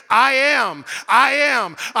saying, I am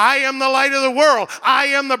the light of the world. I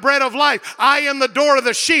am the bread of life. I am the door of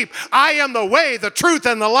the sheep. I am the way, the truth,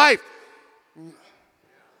 and the life.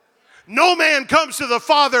 No man comes to the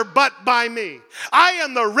Father but by me. I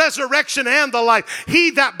am the resurrection and the life.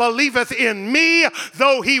 He that believeth in me,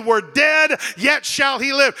 though he were dead, yet shall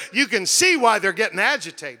he live. You can see why they're getting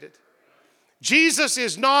agitated. Jesus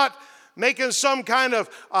is not making some kind of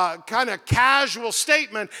casual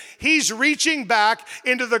statement. He's reaching back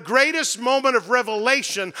into the greatest moment of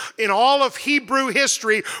revelation in all of Hebrew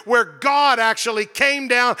history, where God actually came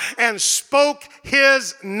down and spoke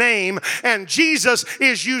his name. And Jesus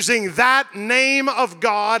is using that name of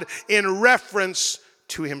God in reference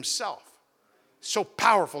to himself. So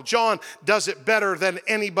powerful. John does it better than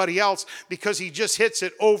anybody else because he just hits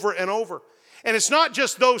it over and over. And it's not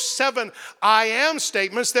just those 7 I am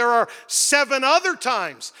statements. There are 7 other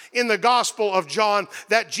times in the Gospel of John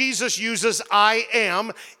that Jesus uses I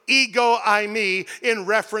am, ego eimi, in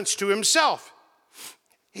reference to himself.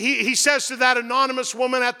 He says to that anonymous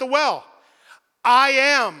woman at the well, I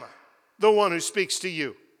am the one who speaks to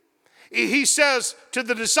you. He says to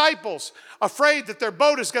the disciples, afraid that their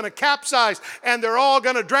boat is going to capsize and they're all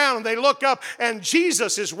going to drown, and they look up and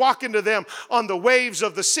Jesus is walking to them on the waves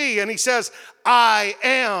of the sea, and he says, I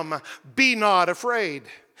am, be not afraid.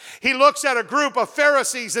 He looks at a group of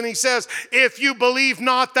Pharisees and he says, if you believe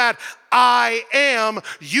not that I am,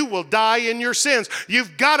 you will die in your sins.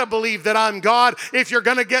 You've got to believe that I'm God if you're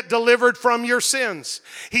going to get delivered from your sins.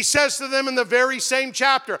 He says to them in the very same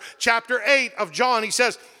chapter, chapter 8 of John, he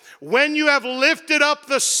says, when you have lifted up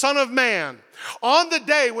the Son of Man, on the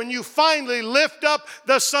day when you finally lift up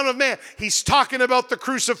the Son of Man, he's talking about the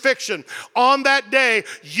crucifixion. On that day,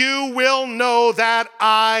 you will know that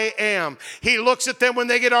I am. He looks at them when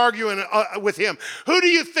they get arguing with him. Who do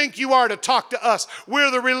you think you are to talk to us?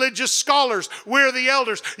 We're the religious scholars. We're the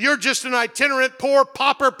elders. You're just an itinerant poor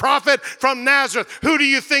pauper prophet from Nazareth. Who do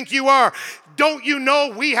you think you are? Don't you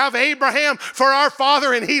know we have Abraham for our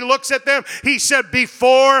father? And he looks at them. He said,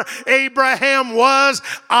 before Abraham was,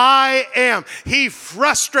 I am. He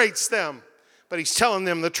frustrates them, but he's telling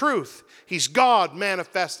them the truth. He's God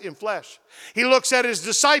manifest in flesh. He looks at his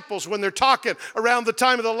disciples when they're talking around the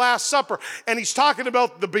time of the Last Supper, and he's talking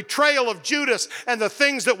about the betrayal of Judas and the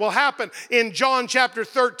things that will happen in John chapter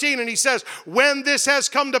 13. And he says, when this has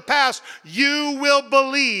come to pass, you will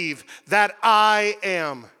believe that I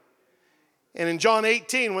am. And in John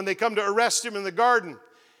 18, when they come to arrest him in the garden,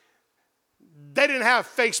 They didn't have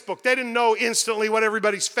Facebook. They didn't know instantly what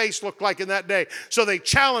everybody's face looked like in that day. So they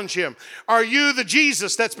challenge him. Are you the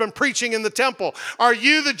Jesus that's been preaching in the temple? Are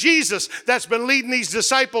you the Jesus that's been leading these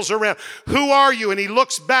disciples around? Who are you? And he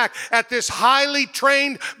looks back at this highly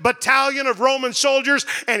trained battalion of Roman soldiers,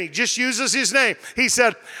 and he just uses his name. He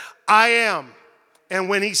said, I am. And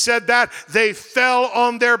when he said that, they fell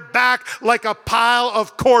on their back like a pile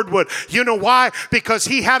of cordwood. You know why? Because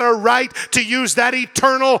he had a right to use that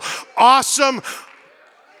eternal, awesome,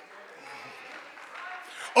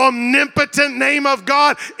 omnipotent name of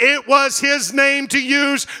God. It was his name to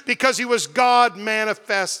use because he was God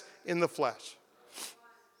manifest in the flesh.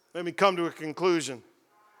 Let me come to a conclusion.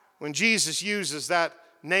 When Jesus uses that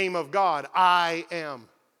name of God, I am,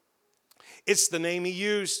 it's the name he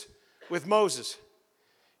used with Moses.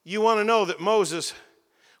 You want to know that Moses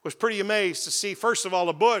was pretty amazed to see, first of all,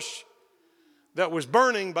 a bush that was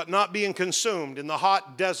burning but not being consumed in the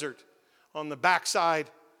hot desert on the backside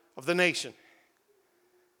of the nation.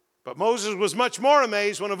 But Moses was much more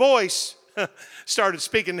amazed when a voice started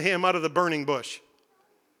speaking to him out of the burning bush.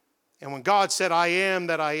 And when God said, I am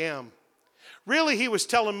that I am, really he was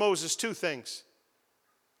telling Moses two things.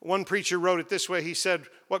 One preacher wrote it this way. He said,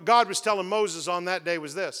 what God was telling Moses on that day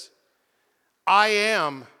was this: I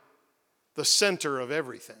am the center of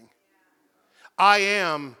everything. I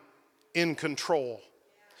am in control.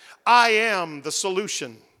 I am the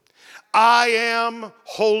solution. I am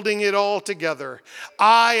holding it all together.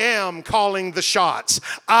 I am calling the shots.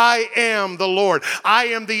 I am the Lord. I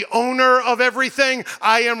am the owner of everything.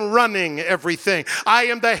 I am running everything. I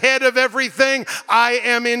am the head of everything. I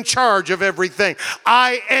am in charge of everything.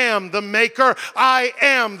 I am the maker. I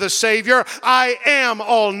am the Savior. I am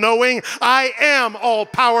all-knowing. I am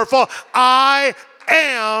all-powerful. I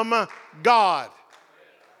am God.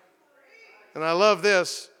 And I love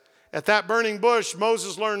this. At that burning bush,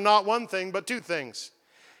 Moses learned not one thing, but two things.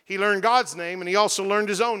 He learned God's name, and he also learned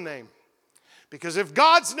his own name. Because if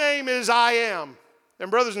God's name is I am, then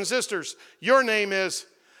brothers and sisters, your name is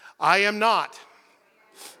I am not.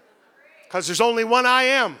 Because there's only one I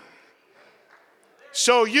am.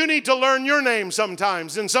 So you need to learn your name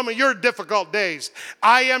sometimes in some of your difficult days.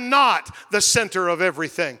 I am not the center of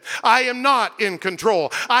everything. I am not in control.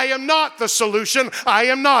 I am not the solution. I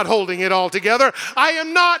am not holding it all together. I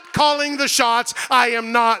am not calling the shots. I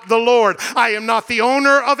am not the Lord. I am not the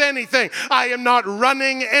owner of anything. I am not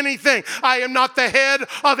running anything. I am not the head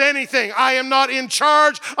of anything. I am not in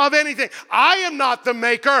charge of anything. I am not the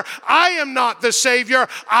maker. I am not the Savior.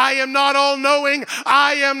 I am not all-knowing.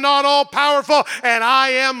 I am not all-powerful. And I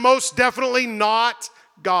am most definitely not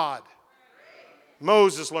God.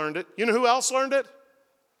 Moses learned it. You know who else learned it?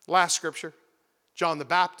 Last scripture. John the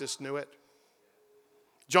Baptist knew it.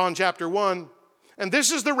 John chapter 1. And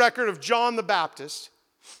this is the record of John the Baptist.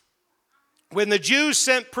 When the Jews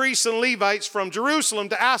sent priests and Levites from Jerusalem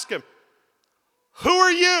to ask him, who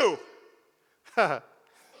are you?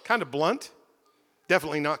 Kind of blunt.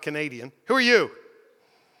 Definitely not Canadian. Who are you?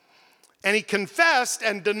 And he confessed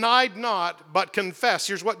and denied not, but confessed.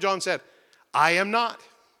 Here's what John said. I am not.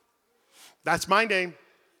 That's my name.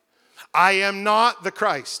 I am not the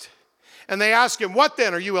Christ. And they asked him, what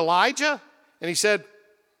then? Are you Elijah? And he said,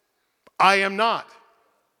 I am not.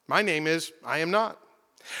 My name is I am not.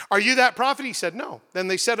 Are you that prophet? He said, no. Then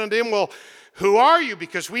they said unto him, well, who are you?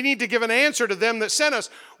 Because we need to give an answer to them that sent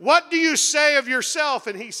us. What do you say of yourself?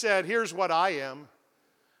 And he said, here's what I am.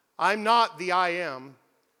 I'm not the I am.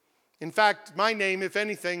 In fact, my name, if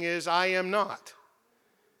anything, is I am not.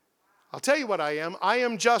 I'll tell you what I am. I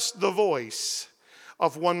am just the voice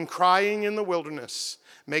of one crying in the wilderness.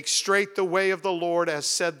 Make straight the way of the Lord, as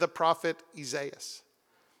said the prophet Isaiah.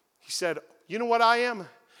 He said, you know what I am?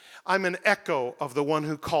 I'm an echo of the one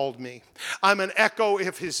who called me. I'm an echo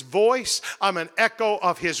of his voice. I'm an echo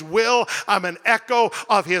of his will. I'm an echo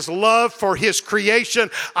of his love for his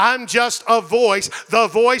creation. I'm just a voice, the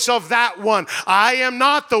voice of that one. I am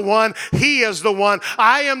not the one. He is the one.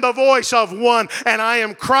 I am the voice of one, and I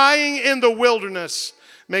am crying in the wilderness.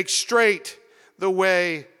 Make straight the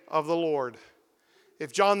way of the Lord.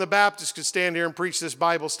 If John the Baptist could stand here and preach this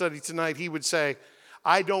Bible study tonight, he would say,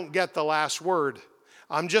 I don't get the last word.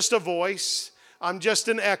 I'm just a voice. I'm just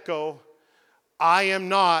an echo. I am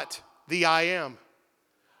not the I am.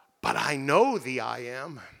 But I know the I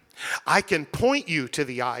am. I can point you to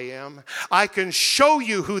the I am. I can show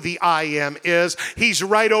you who the I am is. He's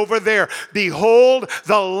right over there. Behold,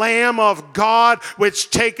 the Lamb of God, which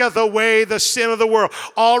taketh away the sin of the world.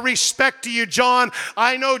 All respect to you, John.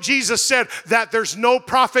 I know Jesus said that there's no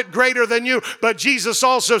prophet greater than you, but Jesus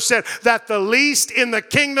also said that the least in the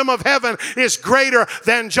kingdom of heaven is greater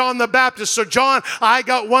than John the Baptist. So, John, I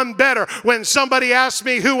got one better. When somebody asks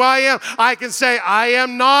me who I am, I can say, I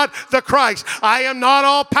am not the Christ. I am not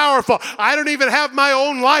all powerful. I don't even have my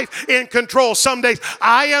own life in control some days.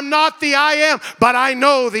 I am not the I am, but I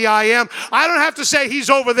know the I am. I don't have to say he's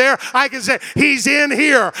over there. I can say he's in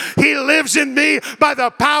here. He lives in me by the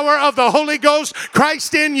power of the Holy Ghost.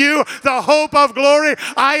 Christ in you, the hope of glory.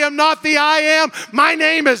 I am not the I am. My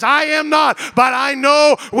name is I am not, but I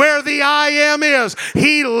know where the I am is.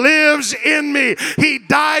 He lives in me. He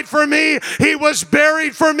died for me. He was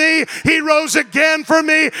buried for me. He rose again for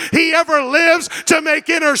me. He ever lives to make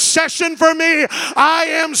intercession for me. I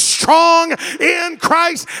am strong in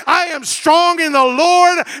Christ. I am strong in the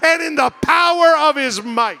Lord and in the power of his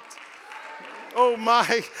might. Oh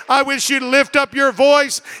my, I wish you'd lift up your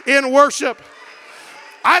voice in worship.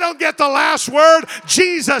 I don't get the last word.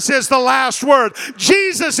 Jesus is the last word.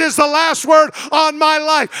 Jesus is the last word on my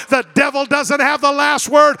life. The devil doesn't have the last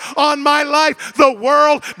word on my life. The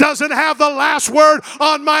world doesn't have the last word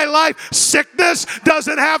on my life. Sickness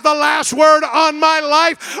doesn't have the last word on my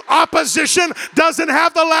life. Opposition doesn't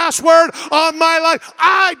have the last word on my life.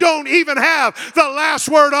 I don't even have the last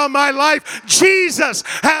word on my life. Jesus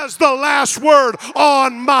has the last word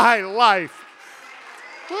on my life.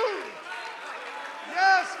 Woo.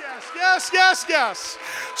 Yes.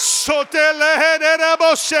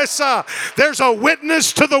 There's a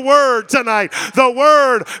witness to the Word tonight. The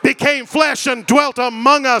Word became flesh and dwelt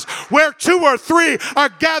among us. Where 2 or 3 are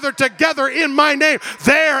gathered together in my name,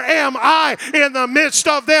 there am I in the midst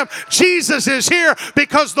of them. Jesus is here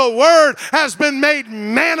because the Word has been made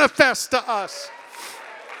manifest to us.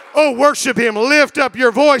 Oh, worship him. Lift up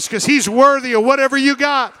your voice because he's worthy of whatever you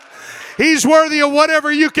got. He's worthy of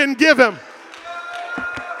whatever you can give him.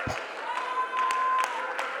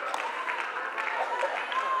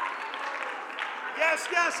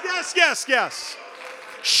 Yes.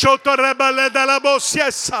 Shotorabale de la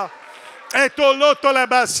bosiesa. Etoloto la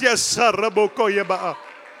basiesa rabokoyeba.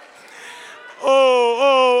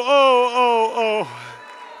 Oh.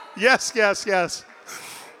 Yes.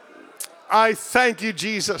 I thank you,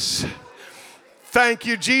 Jesus. Thank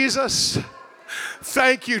you, Jesus.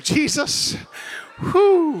 Thank you, Jesus.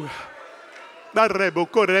 Whoo. Na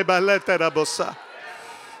rebokoreba letera bosa.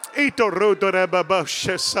 Ito rodoreba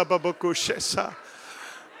bashesa babokushesa.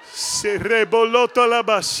 Sereboloto la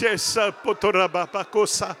bashesa potoraba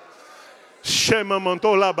pakosa. Shema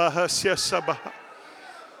montola bahasiesa baha.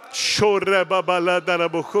 Shoreba balada la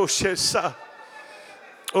bokoshesa.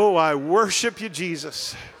 Oh, I worship you,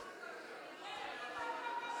 Jesus.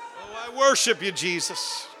 Oh, I worship you,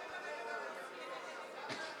 Jesus.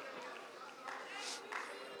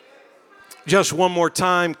 Just one more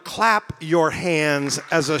time, clap your hands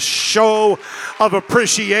as a show of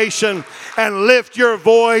appreciation and lift your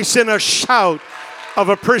voice in a shout of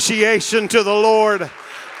appreciation to the Lord,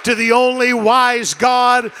 to the only wise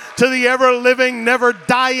God, to the ever-living,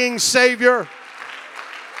 never-dying Savior.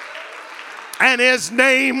 And his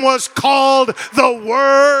name was called the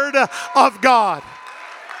Word of God.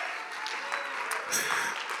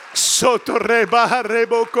 Sotoreba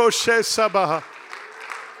rebokoshe sabaha.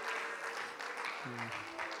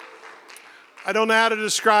 I don't know how to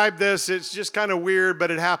describe this. It's just kind of weird,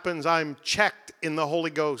 but it happens. I'm checked in the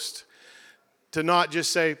Holy Ghost to not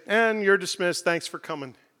just say, and you're dismissed, thanks for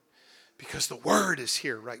coming. Because the Word is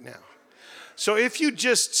here right now. So if you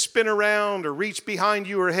just spin around or reach behind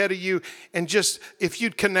you or ahead of you and just, if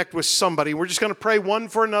you'd connect with somebody, we're just going to pray one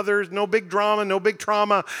for another. No big drama, no big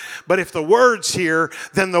trauma. But if the Word's here,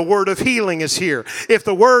 then the word of healing is here. If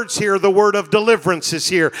the Word's here, the word of deliverance is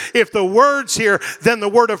here. If the Word's here, then the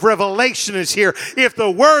word of revelation is here. If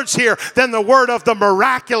the Word's here, then the word of the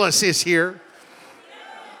miraculous is here.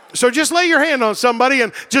 So just lay your hand on somebody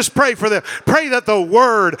and just pray for them. Pray that the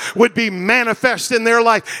Word would be manifest in their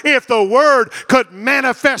life. If the Word could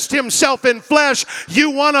manifest himself in flesh,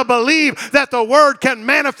 you want to believe that the Word can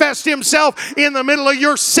manifest himself in the middle of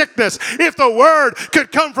your sickness. If the Word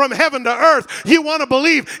could come from heaven to earth, you want to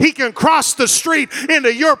believe he can cross the street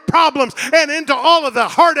into your problems and into all of the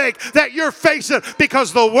heartache that you're facing,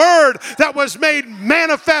 because the Word that was made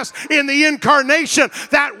manifest in the incarnation,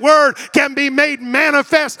 that Word can be made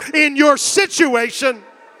manifest in your situation.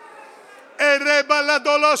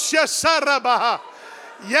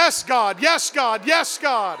 Yes, God.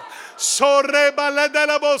 Sorrebale de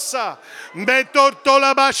la bossa. Metorto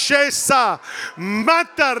la bashesa.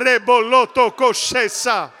 Mata reboloto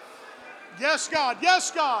koshesa. Yes, God.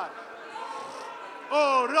 Yes, God.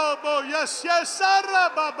 Oh, robo, yes, yes,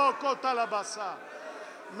 arababo kotalabasa.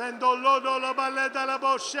 Mendolodo la baleda la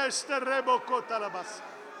bosheste rebo kotalabasa.